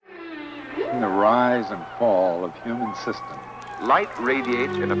tracking the rise and fall of human systems. Light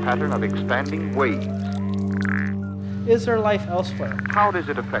radiates in a pattern of expanding waves. Is there life elsewhere? How does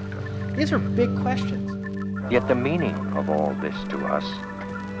it affect us? These are big questions. Yet the meaning of all this to us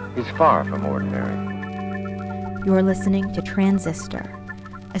is far from ordinary. You're listening to Transistor,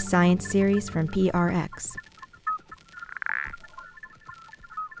 a science series from PRX.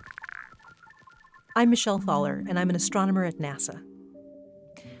 I'm Michelle Thaller, and I'm an astronomer at NASA.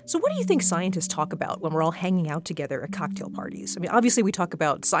 So what do you think scientists talk about when we're all hanging out together at cocktail parties? I mean, obviously we talk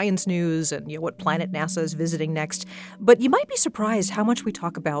about science news and what planet NASA is visiting next, but you might be surprised how much we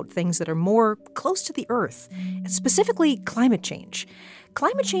talk about things that are more close to the Earth, specifically climate change.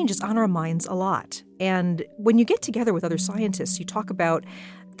 Climate change is on our minds a lot, and when you get together with other scientists, you talk about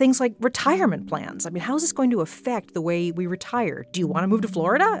things like retirement plans. I mean, how is this going to affect the way we retire? Do you want to move to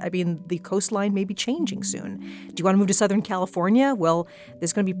Florida? I mean, the coastline may be changing soon. Do you want to move to Southern California? Well,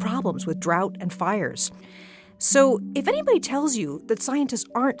 there's going to be problems with drought and fires. So if anybody tells you that scientists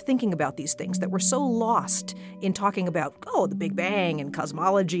aren't thinking about these things, that we're so lost in talking about, the Big Bang and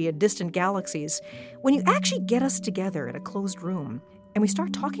cosmology and distant galaxies, when you actually get us together in a closed room and we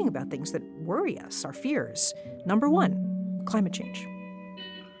start talking about things that worry us, our fears, number one, climate change.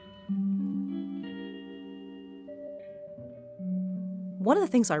 One of the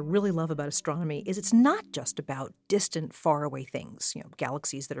things I really love about astronomy is it's not just about distant, faraway things,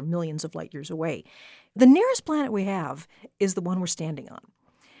 galaxies that are millions of light years away. The nearest planet we have is the one we're standing on.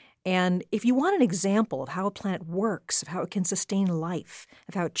 And if you want an example of how a planet works, of how it can sustain life,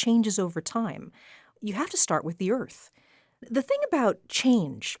 of how it changes over time, you have to start with the Earth. The thing about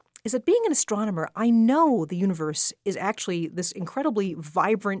change is that being an astronomer, I know the universe is actually this incredibly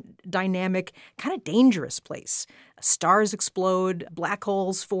vibrant, dynamic, kind of dangerous place. Stars explode, black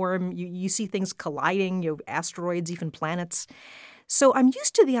holes form, you see things colliding, asteroids, even planets. So I'm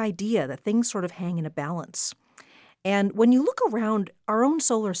used to the idea that things sort of hang in a balance. And when you look around our own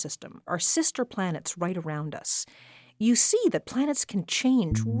solar system, our sister planets right around us, you see that planets can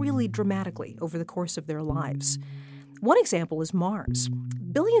change really dramatically over the course of their lives. One example is Mars.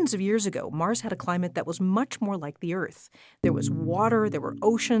 Billions of years ago, Mars had a climate that was much more like the Earth. There was water, there were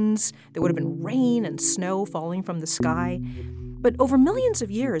oceans, there would have been rain and snow falling from the sky. But over millions of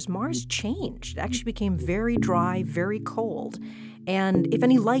years, Mars changed. It actually became very dry, very cold. And if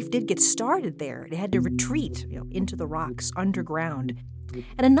any life did get started there, it had to retreat into the rocks, underground.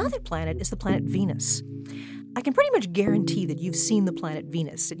 And another planet is the planet Venus. I can pretty much guarantee that you've seen the planet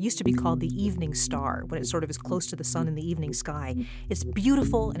Venus. It used to be called the evening star when it sort of is close to the sun in the evening sky. It's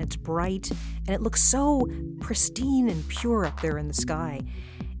beautiful and it's bright, and it looks so pristine and pure up there in the sky.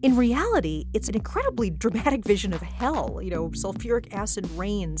 In reality, it's an incredibly dramatic vision of hell. Sulfuric acid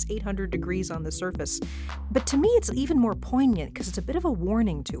rains 800 degrees on the surface. But to me, it's even more poignant because it's a bit of a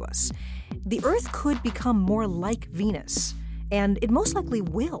warning to us. The Earth could become more like Venus. And it most likely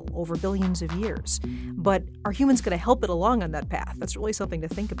will over billions of years. But are humans going to help it along on that path? That's really something to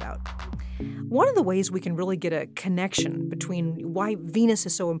think about. One of the ways we can really get a connection between why Venus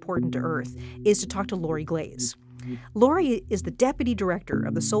is so important to Earth is to talk to Lori Glaze. Lori is the deputy director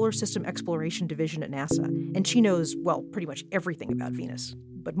of the Solar System Exploration Division at NASA, and she knows, pretty much everything about Venus.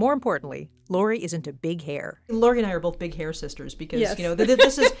 But more importantly, Lori is into big hair. Lori and I are both big hair sisters because, yes.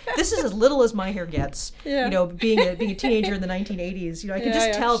 This is as little as my hair gets. Yeah. Being a teenager in the 1980s, I can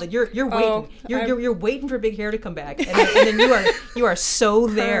just tell that you're waiting. You're waiting for big hair to come back, and then you are so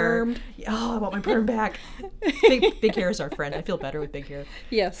there. Permed. Oh, I want my perm back. Big hair is our friend. I feel better with big hair.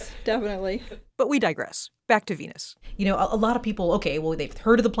 Yes, definitely. But we digress. Back to Venus. A lot of people, they've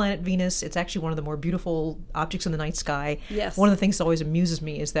heard of the planet Venus. It's actually one of the more beautiful objects in the night sky. Yes. One of the things that always amuses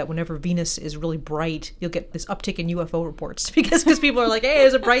me is that whenever Venus is really bright, you'll get this uptick in UFO reports because people are like, hey,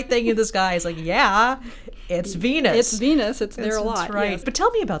 there's a bright thing in the sky. It's like, yeah, it's Venus. It's Venus. It's there a lot. That's right. Yes. But tell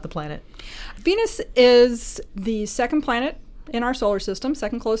me about the planet. Venus is the second planet in our solar system,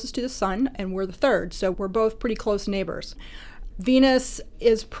 second closest to the sun, and we're the third. So we're both pretty close neighbors. Venus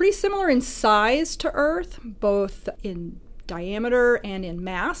is pretty similar in size to Earth, both in diameter and in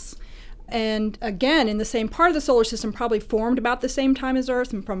mass. And again, in the same part of the solar system, probably formed about the same time as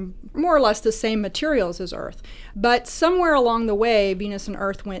Earth and from more or less the same materials as Earth. But somewhere along the way, Venus and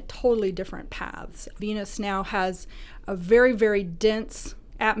Earth went totally different paths. Venus now has a very, very dense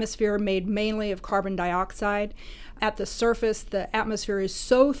atmosphere made mainly of carbon dioxide. At the surface, the atmosphere is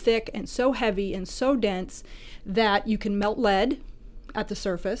so thick and so heavy and so dense that you can melt lead at the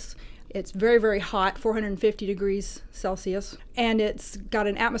surface. It's very, very hot, 450 degrees Celsius, and it's got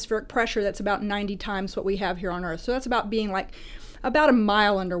an atmospheric pressure that's about 90 times what we have here on Earth. So that's about being like about a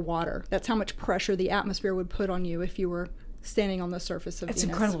mile underwater. That's how much pressure the atmosphere would put on you if you were standing on the surface of It's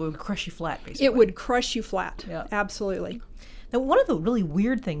Venus. incredible. It would crush you flat, basically. It would crush you flat. Yeah. Absolutely. Now, one of the really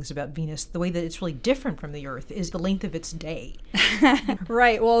weird things about Venus, the way that it's really different from the Earth, is the length of its day.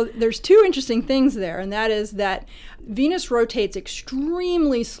 Right. Well, there's two interesting things there, and that is that Venus rotates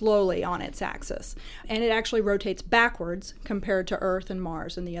extremely slowly on its axis, and it actually rotates backwards compared to Earth and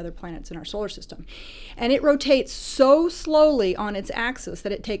Mars and the other planets in our solar system. And it rotates so slowly on its axis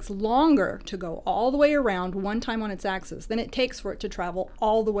that it takes longer to go all the way around one time on its axis than it takes for it to travel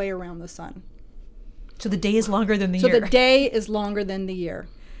all the way around the sun. So the day is longer than the So year. the day is longer than the year.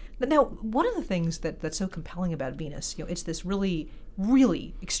 But now, one of the things that's so compelling about Venus, it's this really,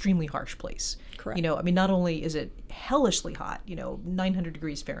 really extremely harsh place. Correct. Not only is it hellishly hot, 900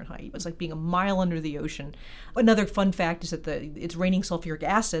 degrees Fahrenheit. It's like being a mile under the ocean. Another fun fact is that it's raining sulfuric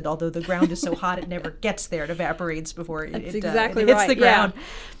acid, although the ground is so hot it never gets there. It evaporates before it hits the ground. Yeah.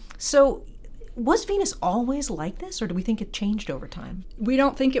 So was Venus always like this, or do we think it changed over time? We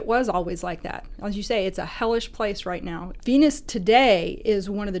don't think it was always like that. As you say, it's a hellish place right now. Venus today is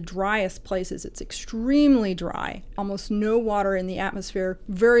one of the driest places. It's extremely dry, almost no water in the atmosphere,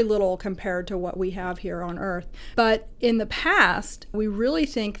 very little compared to what we have here on Earth. But in the past, we really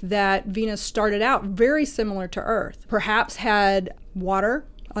think that Venus started out very similar to Earth, perhaps had water,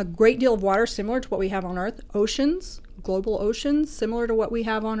 a great deal of water similar to what we have on Earth, oceans, global oceans similar to what we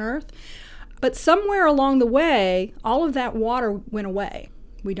have on Earth. But somewhere along the way, all of that water went away.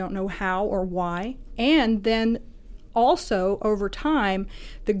 We don't know how or why. And then also, over time,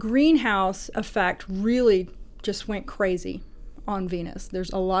 the greenhouse effect really just went crazy on Venus. There's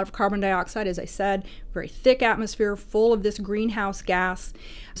a lot of carbon dioxide, as I said, very thick atmosphere full of this greenhouse gas.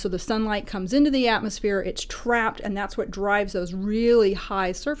 So the sunlight comes into the atmosphere, it's trapped, and that's what drives those really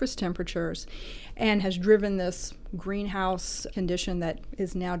high surface temperatures and has driven this greenhouse condition that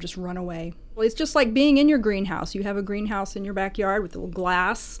is now just run away. Well, it's just like being in your greenhouse. You have a greenhouse in your backyard with a little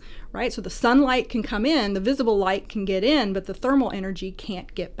glass, right? So the sunlight can come in, the visible light can get in, but the thermal energy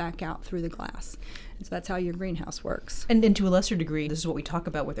can't get back out through the glass. So that's how your greenhouse works. And to a lesser degree, this is what we talk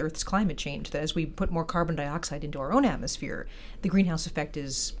about with Earth's climate change, that as we put more carbon dioxide into our own atmosphere, the greenhouse effect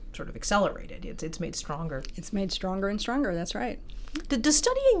is sort of accelerated. It's made stronger. It's made stronger and stronger, that's right. Does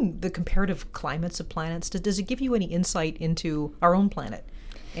studying the comparative climates of planets, does it give you any insight into our own planet?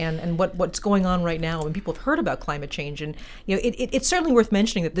 And what's going on right now? And people have heard about climate change, and it's certainly worth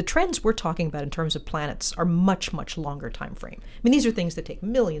mentioning that the trends we're talking about in terms of planets are much, much longer time frame. I mean, these are things that take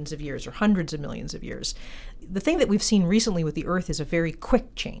millions of years or hundreds of millions of years. The thing that we've seen recently with the Earth is a very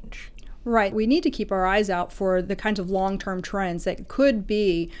quick change. Right. We need to keep our eyes out for the kinds of long-term trends that could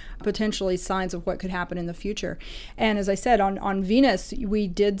be potentially signs of what could happen in the future. And as I said, on Venus, we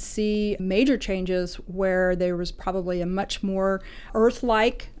did see major changes where there was probably a much more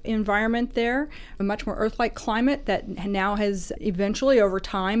Earth-like environment there, a much more Earth-like climate that now has eventually over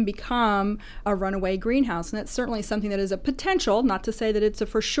time become a runaway greenhouse. And that's certainly something that is a potential, not to say that it's a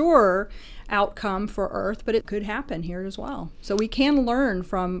for sure outcome for Earth, but it could happen here as well. So we can learn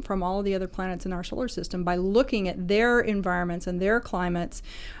from all of the other planets in our solar system by looking at their environments and their climates.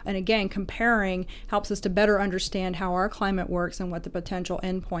 And again, comparing helps us to better understand how our climate works and what the potential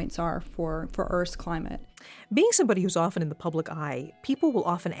endpoints are for Earth's climate. Being somebody who's often in the public eye, people will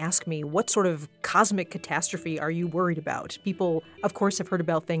often ask me, what sort of cosmic catastrophe are you worried about? People, of course, have heard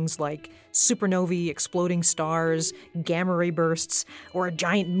about things like supernovae, exploding stars, gamma ray bursts, or a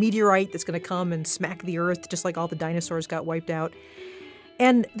giant meteorite that's going to come and smack the Earth just like all the dinosaurs got wiped out.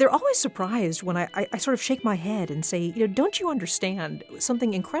 And they're always surprised when I sort of shake my head and say, don't you understand?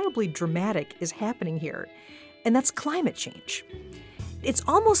 Something incredibly dramatic is happening here, and that's climate change. It's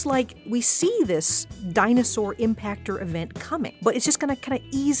almost like we see this dinosaur impactor event coming, but it's just going to kind of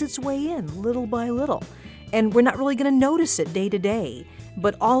ease its way in little by little. And we're not really going to notice it day to day.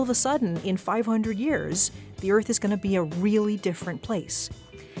 But all of a sudden, in 500 years, the Earth is going to be a really different place.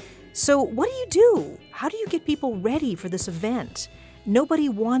 So what do you do? How do you get people ready for this event? Nobody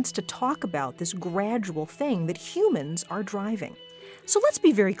wants to talk about this gradual thing that humans are driving. So let's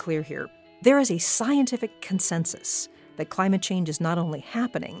be very clear here. There is a scientific consensus that climate change is not only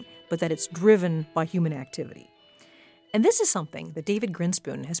happening, but that it's driven by human activity. And this is something that David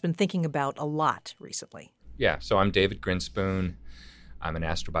Grinspoon has been thinking about a lot recently. Yeah, so I'm David Grinspoon. I'm an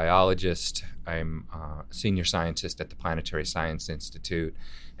astrobiologist. I'm a senior scientist at the Planetary Science Institute,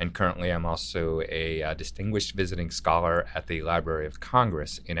 and currently I'm also a distinguished visiting scholar at the Library of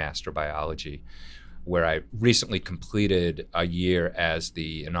Congress in astrobiology, where I recently completed a year as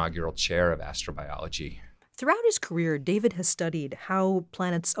the inaugural chair of astrobiology. Throughout his career, David has studied how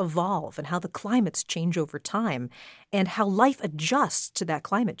planets evolve and how the climates change over time and how life adjusts to that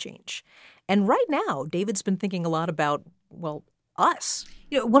climate change. And right now, David's been thinking a lot about well, us.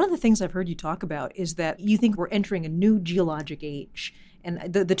 One of the things I've heard you talk about is that you think we're entering a new geologic age,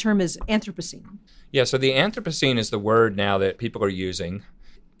 and the term is Anthropocene. Yeah, so the Anthropocene is the word now that people are using.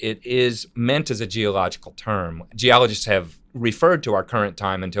 It is meant as a geological term. Geologists have referred to our current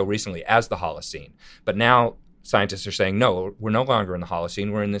time until recently as the Holocene. But now scientists are saying, no, we're no longer in the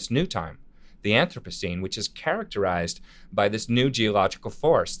Holocene, we're in this new time, the Anthropocene, which is characterized by this new geological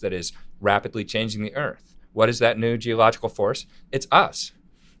force that is rapidly changing the Earth. What is that new geological force? It's us.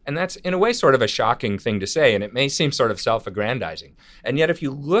 And that's, in a way, sort of a shocking thing to say, and it may seem sort of self-aggrandizing. And yet, if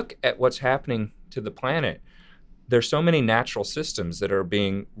you look at what's happening to the planet, there's so many natural systems that are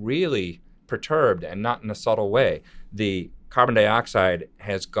being really perturbed, and not in a subtle way. The carbon dioxide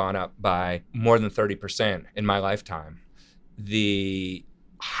has gone up by more than 30% in my lifetime. The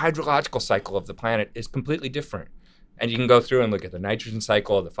hydrological cycle of the planet is completely different. And you can go through and look at the nitrogen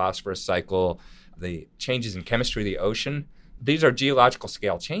cycle, the phosphorus cycle, the changes in chemistry of the ocean. These are geological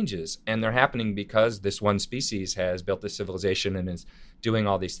scale changes, and they're happening because this one species has built this civilization and is doing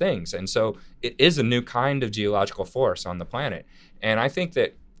all these things. And so it is a new kind of geological force on the planet. And I think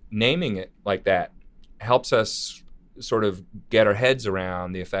that naming it like that helps us sort of get our heads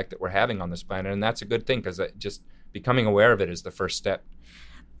around the effect that we're having on this planet. And that's a good thing, because just becoming aware of it is the first step.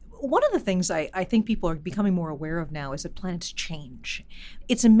 One of the things I think people are becoming more aware of now is that planets change.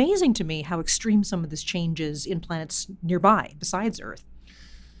 It's amazing to me how extreme some of this change is in planets nearby, besides Earth.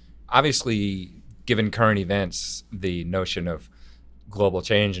 Obviously, given current events, the notion of global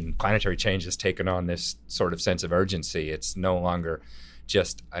change and planetary change has taken on this sort of sense of urgency. It's no longer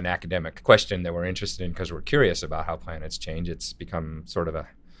just an academic question that we're interested in because we're curious about how planets change. It's become sort of a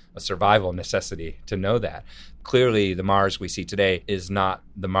survival necessity to know that. Clearly, the Mars we see today is not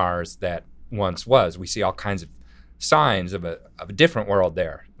the Mars that once was. We see all kinds of signs of a different world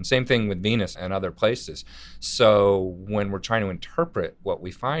there. And same thing with Venus and other places. So when we're trying to interpret what we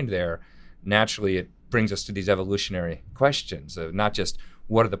find there, naturally it brings us to these evolutionary questions of not just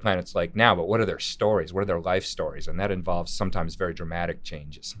what are the planets like now, but what are their stories? What are their life stories? And that involves sometimes very dramatic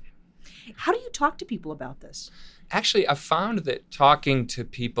changes. How do you talk to people about this? Actually, I've found that talking to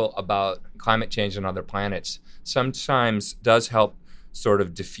people about climate change on other planets sometimes does help sort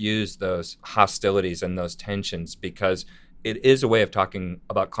of diffuse those hostilities and those tensions, because it is a way of talking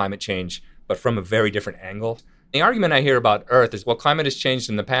about climate change, but from a very different angle. The argument I hear about Earth is, well, climate has changed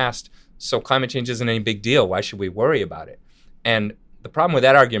in the past, so climate change isn't any big deal. Why should we worry about it? And the problem with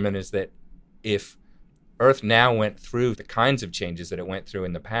that argument is that if Earth now went through the kinds of changes that it went through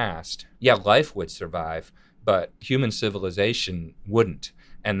in the past, yeah, life would survive, but human civilization wouldn't.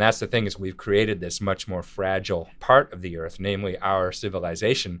 And that's the thing, is we've created this much more fragile part of the Earth, namely our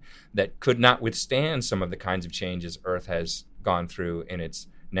civilization, that could not withstand some of the kinds of changes Earth has gone through in its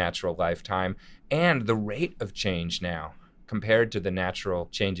natural lifetime. And the rate of change now, compared to the natural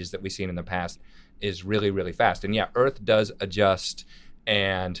changes that we've seen in the past, is really, really fast. And yeah, Earth does adjust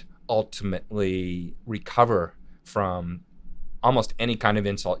and ultimately recover from almost any kind of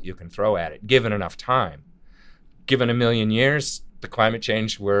insult you can throw at it, given enough time. Given 1 million years, the climate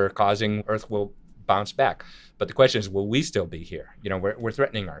change we're causing, Earth will bounce back. But the question is, will we still be here? We're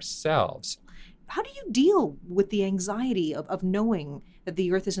threatening ourselves. How do you deal with the anxiety of knowing that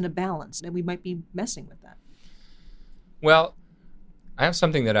the Earth is in a balance and we might be messing with that? Well, I have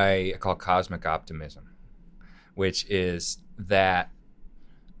something that I call cosmic optimism, which is that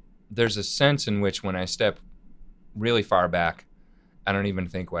there's a sense in which when I step really far back, I don't even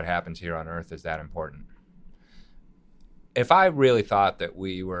think what happens here on Earth is that important. If I really thought that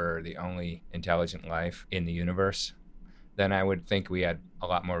we were the only intelligent life in the universe, then I would think we had a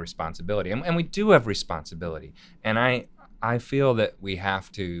lot more responsibility. And we do have responsibility. And I feel that we have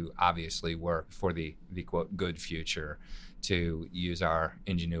to obviously work for the quote, good future, to use our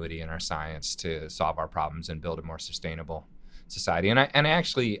ingenuity and our science to solve our problems and build a more sustainable society. And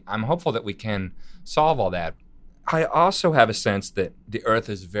I'm hopeful that we can solve all that. I also have a sense that the Earth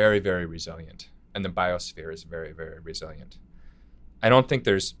is very, very resilient, and the biosphere is very, very resilient. I don't think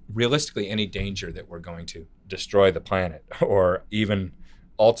there's realistically any danger that we're going to destroy the planet or even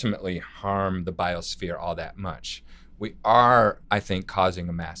ultimately harm the biosphere all that much. We are, I think, causing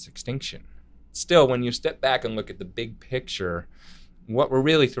a mass extinction. Still, when you step back and look at the big picture, what we're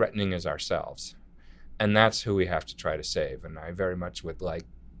really threatening is ourselves. And that's who we have to try to save. And I very much would like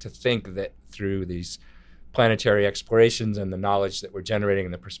to think that through these planetary explorations and the knowledge that we're generating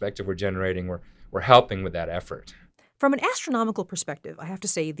and the perspective we're generating, we're helping with that effort. From an astronomical perspective, I have to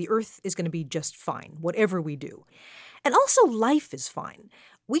say the Earth is going to be just fine, whatever we do. And also life is fine.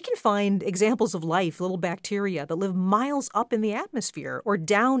 We can find examples of life, little bacteria that live miles up in the atmosphere or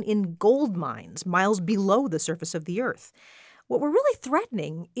down in gold mines, miles below the surface of the Earth. What we're really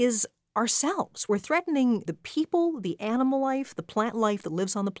threatening is ourselves. We're threatening the people, the animal life, the plant life that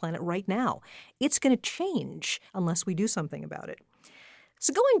lives on the planet right now. It's going to change unless we do something about it.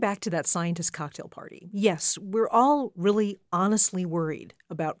 So going back to that scientist cocktail party, yes, we're all really honestly worried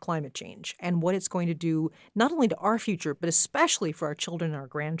about climate change and what it's going to do not only to our future, but especially for our children and our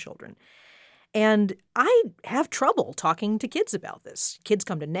grandchildren. And I have trouble talking to kids about this. Kids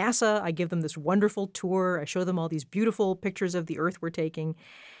come to NASA, I give them this wonderful tour, I show them all these beautiful pictures of the Earth we're taking,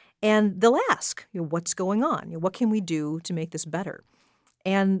 and they'll ask, what's going on? What can we do to make this better?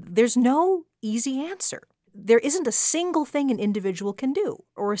 And there's no easy answer. There isn't a single thing an individual can do,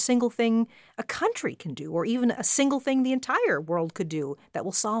 or a single thing a country can do, or even a single thing the entire world could do that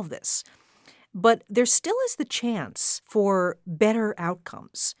will solve this. But there still is the chance for better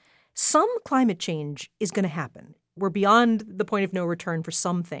outcomes. Some climate change is going to happen. We're beyond the point of no return for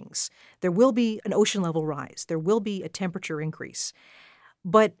some things. There will be an ocean level rise. There will be a temperature increase.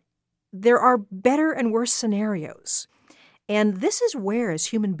 But there are better and worse scenarios. And this is where, as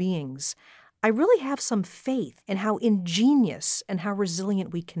human beings, I really have some faith in how ingenious and how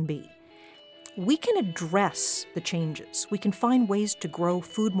resilient we can be. We can address the changes. We can find ways to grow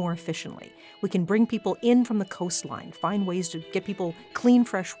food more efficiently. We can bring people in from the coastline, find ways to get people clean,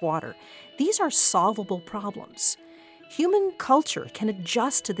 fresh water. These are solvable problems. Human culture can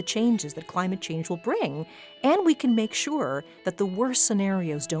adjust to the changes that climate change will bring, and we can make sure that the worst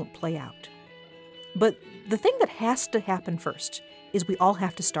scenarios don't play out. But the thing that has to happen first is we all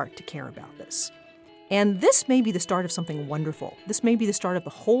have to start to care about this. And this may be the start of something wonderful. This may be the start of the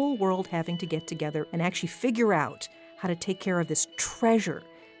whole world having to get together and actually figure out how to take care of this treasure,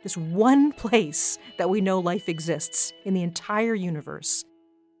 this one place that we know life exists in the entire universe,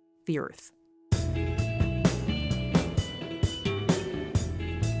 the Earth.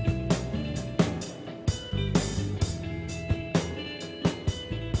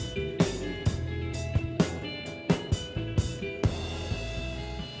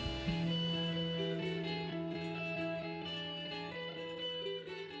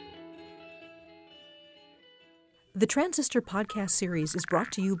 The Transistor podcast series is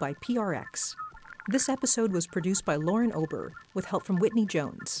brought to you by PRX. This episode was produced by Lauren Ober with help from Whitney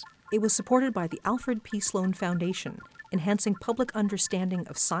Jones. It was supported by the Alfred P. Sloan Foundation, enhancing public understanding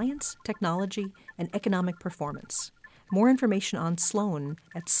of science, technology, and economic performance. More information on Sloan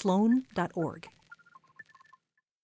at sloan.org.